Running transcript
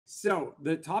So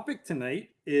the topic tonight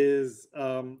is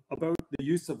about the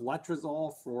use of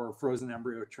letrozole for frozen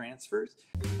embryo transfers.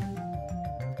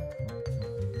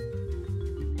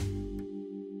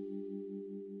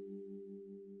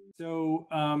 So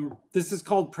this is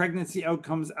called pregnancy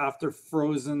outcomes after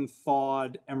frozen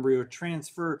thawed embryo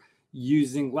transfer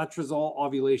using letrozole,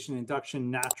 ovulation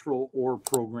induction, natural or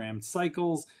programmed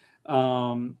cycles.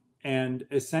 And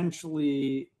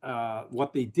essentially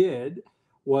what they did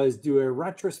was do a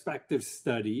retrospective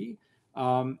study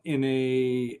in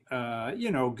a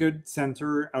good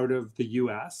center out of the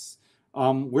US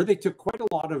where they took quite a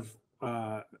lot of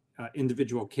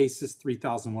individual cases,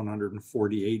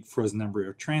 3,148 frozen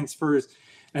embryo transfers,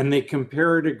 and they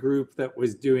compared a group that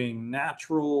was doing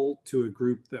natural to a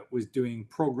group that was doing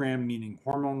program, meaning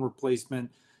hormone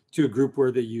replacement, to a group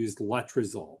where they used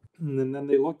letrozole. And then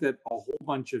they looked at a whole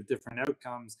bunch of different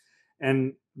outcomes.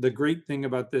 And the great thing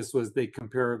about this was they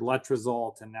compared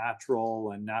letrozole to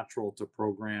natural and natural to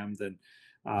programmed, and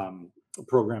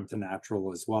programmed to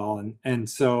natural as well, and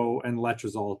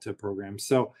letrozole to programmed.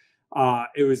 So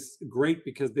it was great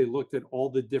because they looked at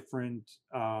all the different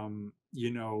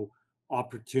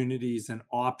opportunities and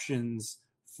options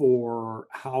for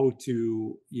how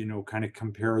to kind of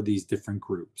compare these different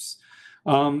groups.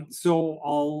 So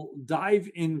I'll dive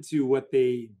into what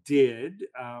they did.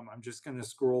 I'm just going to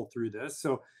scroll through this.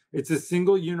 So it's a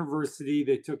single university.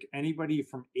 They took anybody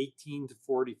from 18 to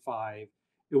 45.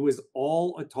 It was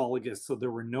all autologous, so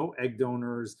there were no egg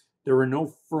donors. There were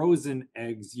no frozen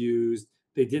eggs used.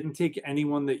 They didn't take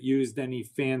anyone that used any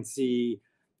fancy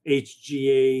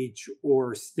HGH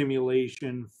or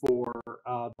stimulation for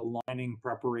the lining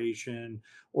preparation,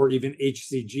 or even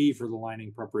HCG for the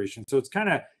lining preparation. So it's kind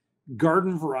of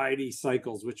garden variety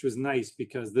cycles, which was nice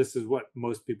because this is what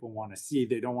most people want to see.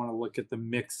 They don't want to look at the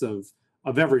mix of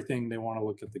everything. They want to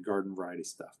look at the garden variety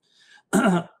stuff.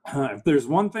 If there's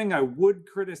one thing I would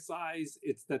criticize,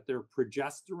 it's that their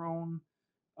progesterone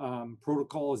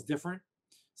protocol is different.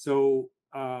 So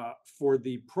for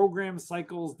the program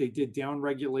cycles, they did down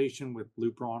regulation with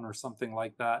Lupron or something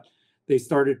like that. They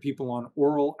started people on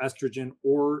oral estrogen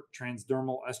or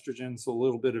transdermal estrogen, so a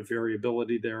little bit of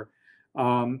variability there.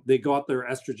 They got their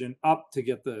estrogen up to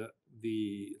get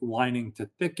the lining to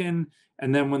thicken.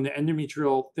 And then when the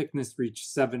endometrial thickness reached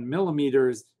 7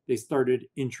 millimeters, they started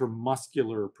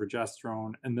intramuscular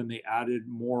progesterone, and then they added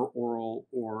more oral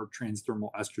or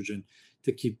transdermal estrogen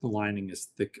to keep the lining as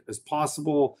thick as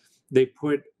possible. They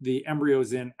put the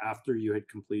embryos in after you had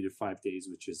completed 5 days,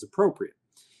 which is appropriate.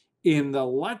 In the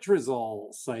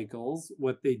letrozole cycles,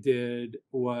 what they did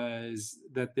was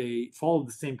that they followed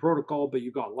the same protocol, but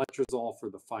you got letrozole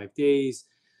for the 5 days.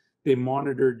 They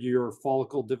monitored your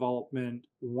follicle development.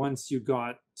 Once you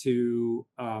got to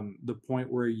the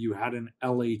point where you had an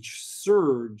LH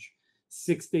surge,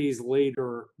 6 days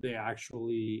later, they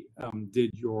actually did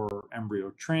your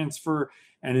embryo transfer.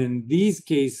 And in these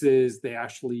cases, they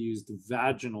actually used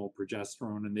vaginal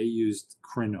progesterone, and they used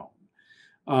crinone.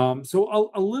 So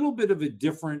a little bit of a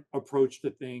different approach to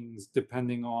things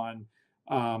depending on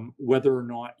whether or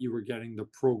not you were getting the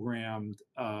programmed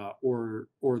or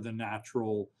the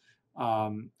natural,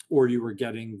 or you were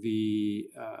getting the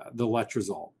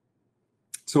letrozole.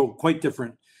 So quite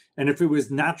different. And if it was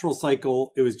natural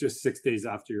cycle, it was just 6 days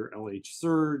after your LH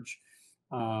surge,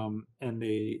 and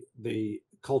they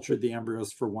cultured the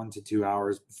embryos for 1 to 2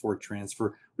 hours before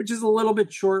transfer, which is a little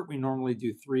bit short. We normally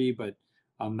do 3, but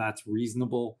that's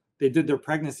reasonable. They did their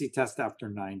pregnancy test after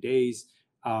 9 days.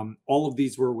 All of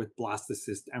these were with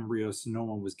blastocyst embryos, so no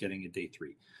one was getting a day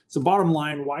 3. So bottom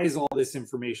line, why is all this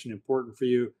information important for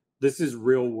you? This is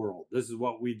real world. This is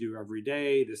what we do every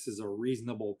day. This is a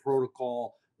reasonable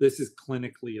protocol. This is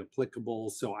clinically applicable.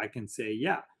 So I can say,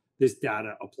 yeah, this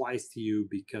data applies to you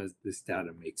because this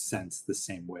data makes sense the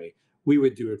same way we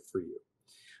would do it for you.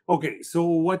 Okay, so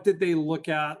what did they look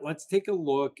at? Let's take a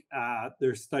look at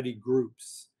their study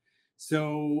groups.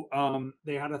 So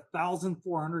they had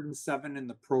 1,407 in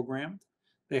the programmed.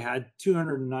 They had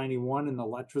 291 in the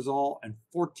letrozole and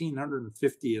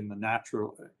 1,450 in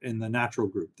the natural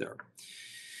group there.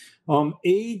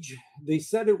 Age, they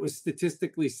said it was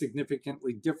statistically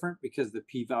significantly different because the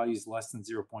p-value is less than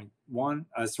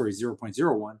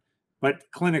 0.01. But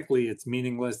clinically, it's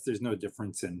meaningless. There's no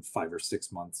difference in 5 or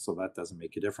 6 months, so that doesn't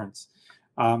make a difference.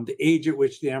 The age at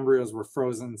which the embryos were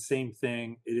frozen, same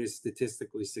thing. It is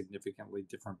statistically significantly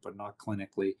different, but not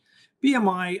clinically.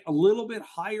 BMI, a little bit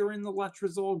higher in the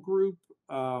letrozole group,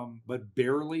 but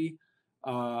barely.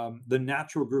 The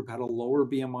natural group had a lower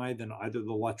BMI than either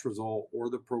the letrozole or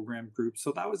the program group,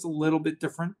 so that was a little bit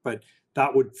different, but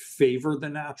that would favor the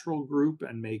natural group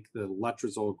and make the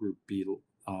letrozole group be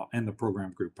and the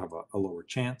program group have a lower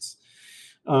chance.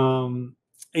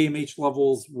 AMH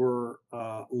levels were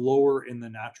lower in the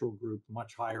natural group,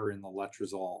 much higher in the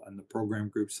letrozole and the program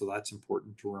group. So that's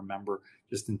important to remember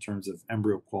just in terms of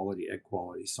embryo quality, egg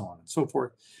quality, so on and so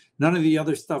forth. None of the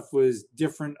other stuff was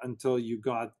different until you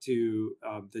got to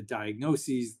the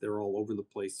diagnoses. They're all over the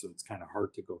place, so it's kind of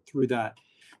hard to go through that.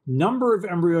 Number of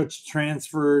embryos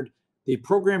transferred. The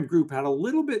program group had a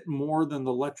little bit more than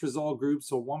the letrozole group,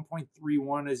 so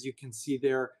 1.31, as you can see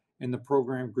there, in the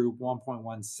program group,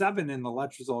 1.17 in the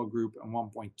letrozole group, and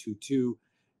 1.22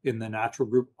 in the natural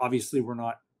group. Obviously, we're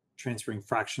not transferring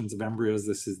fractions of embryos.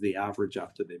 This is the average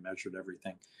after they measured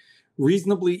everything.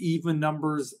 Reasonably even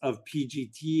numbers of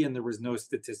PGT, and there was no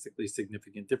statistically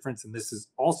significant difference. And this is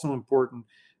also important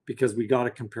because we got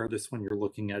to compare this when you're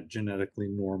looking at genetically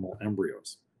normal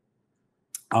embryos.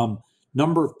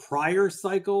 Number of prior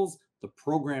cycles, the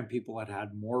program people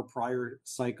had more prior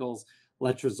cycles.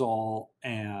 Letrozole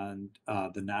and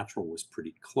the natural was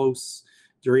pretty close.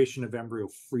 Duration of embryo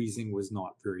freezing was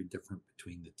not very different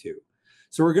between the two.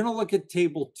 So we're going to look at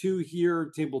table 2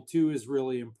 here. Table 2 is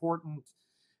really important.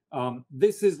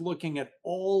 This is looking at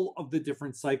all of the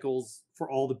different cycles for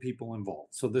all the people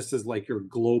involved. So this is like your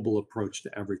global approach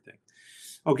to everything.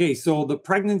 Okay, so the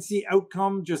pregnancy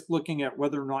outcome, just looking at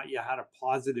whether or not you had a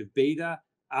positive beta.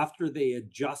 After they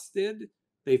adjusted,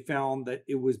 they found that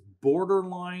it was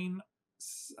borderline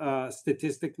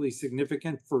statistically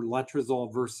significant for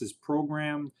letrozole versus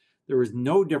program. There was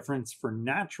no difference for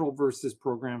natural versus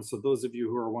program. So those of you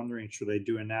who are wondering, should I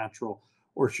do a natural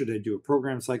or should I do a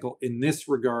program cycle? In this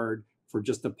regard, for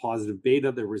just a positive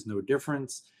beta, there was no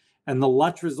difference. And the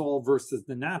letrozole versus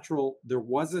the natural, there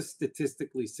was a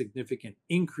statistically significant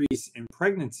increase in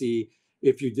pregnancy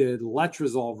if you did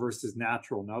letrozole versus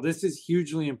natural. Now, this is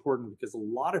hugely important because a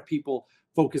lot of people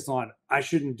focus on, I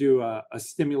shouldn't do a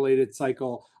stimulated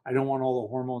cycle. I don't want all the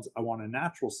hormones. I want a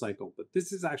natural cycle. But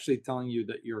this is actually telling you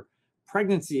that your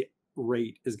pregnancy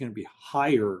rate is going to be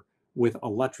higher with a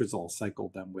letrozole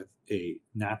cycle than with a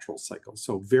natural cycle.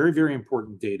 So very, very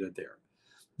important data there.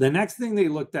 The next thing they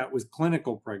looked at was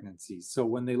clinical pregnancy. So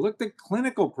when they looked at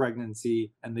clinical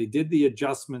pregnancy and they did the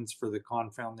adjustments for the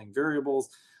confounding variables,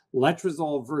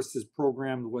 letrozole versus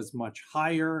program was much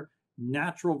higher.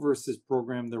 Natural versus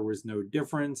program, there was no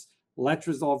difference.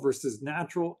 Letrozole versus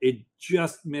natural, it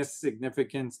just missed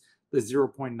significance. The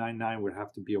 0.99 would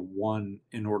have to be a 1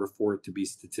 in order for it to be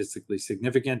statistically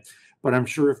significant. But I'm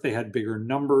sure if they had bigger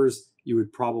numbers, you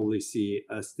would probably see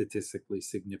a statistically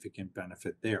significant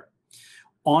benefit there.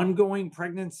 Ongoing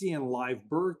pregnancy and live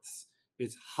births,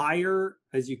 it's higher,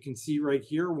 as you can see right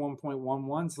here,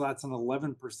 1.11. So that's an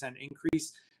 11%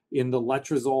 increase in the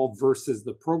letrozole versus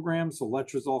the program. So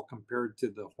letrozole compared to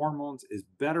the hormones is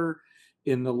better.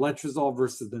 In the letrozole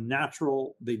versus the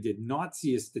natural, they did not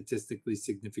see a statistically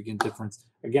significant difference.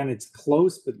 Again, it's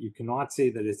close, but you cannot say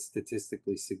that it's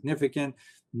statistically significant.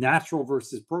 Natural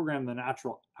versus program, the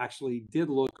natural actually did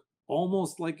look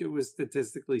almost like it was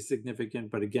statistically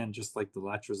significant, but again, just like the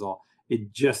letrozole,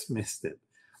 it just missed it.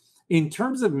 In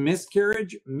terms of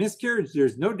miscarriage,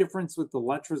 there's no difference with the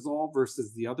letrozole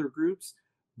versus the other groups,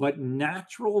 but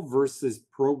natural versus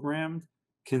programmed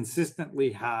consistently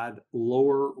had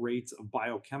lower rates of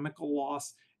biochemical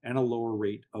loss and a lower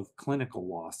rate of clinical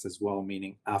loss as well,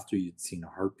 meaning after you'd seen a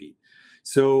heartbeat.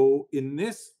 So in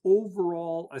this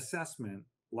overall assessment,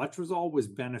 letrozole was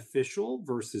beneficial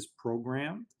versus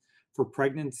programmed for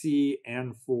pregnancy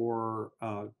and for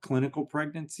clinical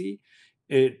pregnancy,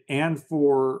 and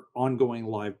for ongoing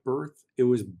live birth. It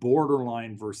was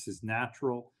borderline versus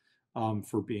natural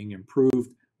for being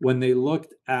improved. When they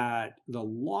looked at the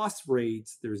loss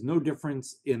rates, there's no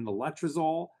difference in the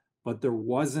letrozole, but there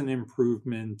was an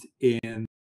improvement in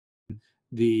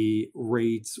the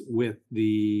rates with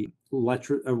the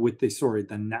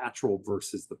natural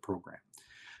versus the program.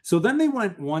 So then they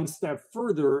went one step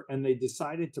further and they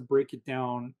decided to break it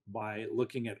down by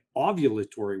looking at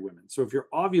ovulatory women. So if you're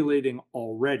ovulating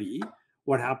already,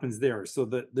 what happens there? So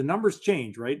the numbers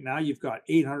change, right? Now you've got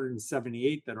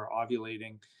 878 that are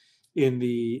ovulating in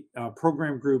the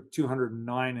program group,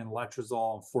 209 in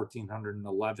letrozole, and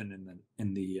 1,411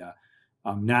 in the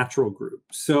natural group.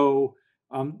 So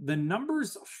the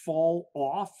numbers fall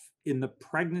off in the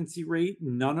pregnancy rate.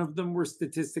 None of them were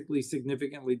statistically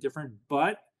significantly different,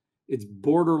 but it's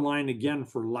borderline again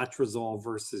for letrozole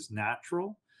versus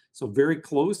natural. So very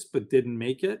close, but didn't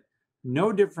make it.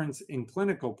 No difference in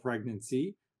clinical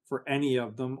pregnancy for any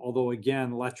of them, although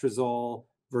again, letrozole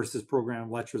versus program,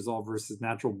 letrozole versus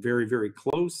natural, very, very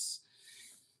close.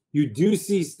 You do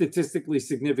see statistically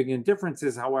significant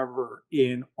differences, however,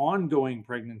 in ongoing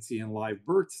pregnancy and live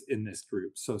births in this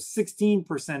group. So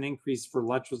 16% increase for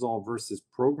letrozole versus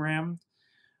programmed.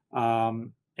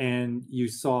 And you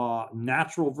saw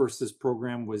natural versus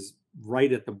program was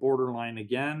right at the borderline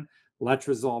again.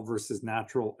 Letrozole versus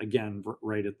natural, again,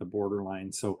 right at the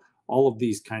borderline. So all of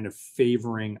these kind of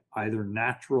favoring either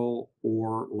natural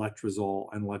or letrozole,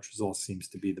 and letrozole seems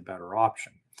to be the better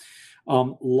option.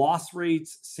 Loss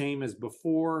rates, same as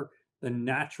before. The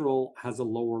natural has a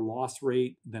lower loss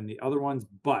rate than the other ones,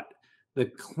 but the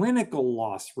clinical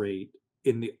loss rate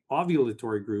in the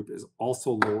ovulatory group is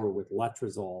also lower with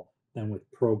letrozole than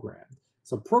with program.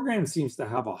 So program seems to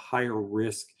have a higher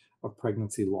risk of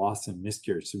pregnancy loss and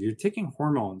miscarriage. So if you're taking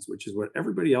hormones, which is what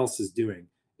everybody else is doing,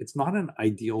 it's not an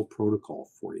ideal protocol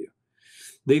for you.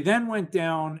 They then went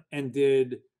down and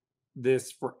did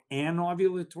this for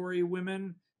anovulatory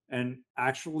women, and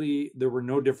actually there were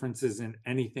no differences in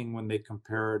anything when they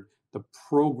compared the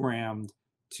programmed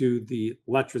to the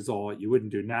letrozole. You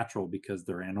wouldn't do natural because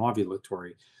they're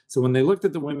anovulatory. So when they looked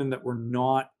at the women that were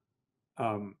not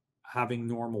having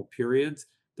normal periods,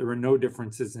 there were no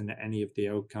differences in any of the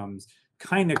outcomes.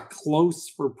 Kind of close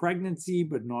for pregnancy,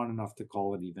 but not enough to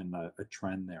call it even a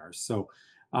trend there. So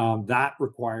that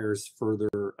requires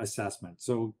further assessment.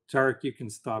 So Tarek, you can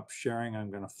stop sharing.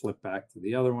 I'm going to flip back to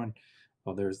the other one.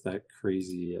 Oh, there's that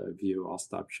crazy view. I'll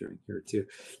stop sharing here too.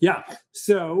 Yeah.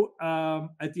 So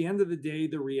at the end of the day,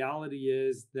 the reality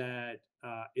is that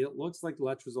it looks like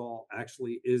letrozole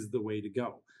actually is the way to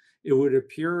go. It would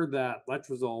appear that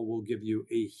letrozole will give you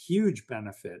a huge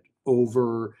benefit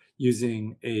over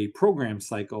using a program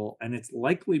cycle, and it's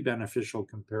likely beneficial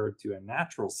compared to a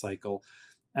natural cycle.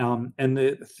 And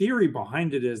the theory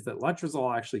behind it is that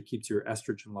letrozole actually keeps your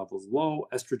estrogen levels low.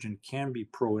 Estrogen can be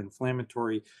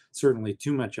pro-inflammatory. Certainly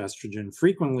too much estrogen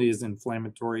frequently is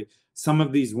inflammatory. Some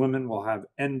of these women will have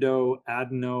endo,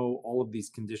 adeno, all of these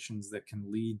conditions that can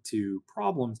lead to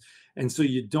problems. And so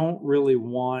you don't really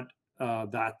want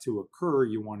that to occur.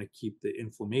 You want to keep the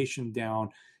inflammation down.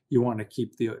 You want to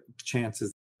keep the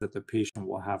chances that the patient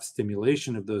will have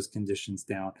stimulation of those conditions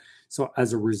down. So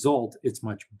as a result, it's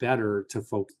much better to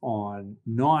focus on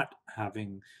not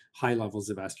having high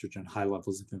levels of estrogen, high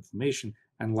levels of inflammation,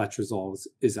 and letrozole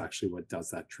is actually what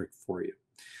does that trick for you.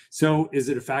 So is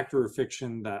it a factor of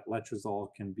fiction that letrozole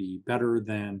can be better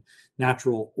than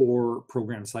natural or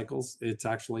program cycles? It's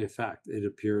actually a fact. It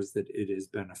appears that it is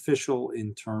beneficial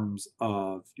in terms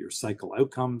of your cycle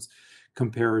outcomes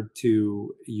compared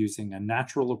to using a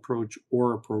natural approach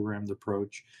or a programmed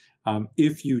approach.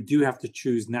 If you do have to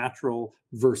choose natural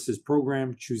versus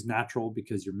program, choose natural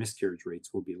because your miscarriage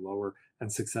rates will be lower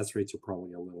and success rates are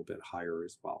probably a little bit higher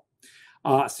as well.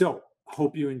 So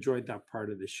hope you enjoyed that part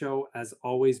of the show. As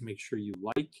always, make sure you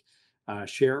like,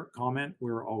 share, comment.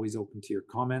 We're always open to your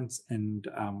comments, and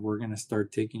we're going to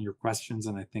start taking your questions.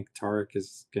 And I think Tarek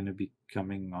is going to be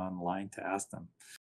coming online to ask them.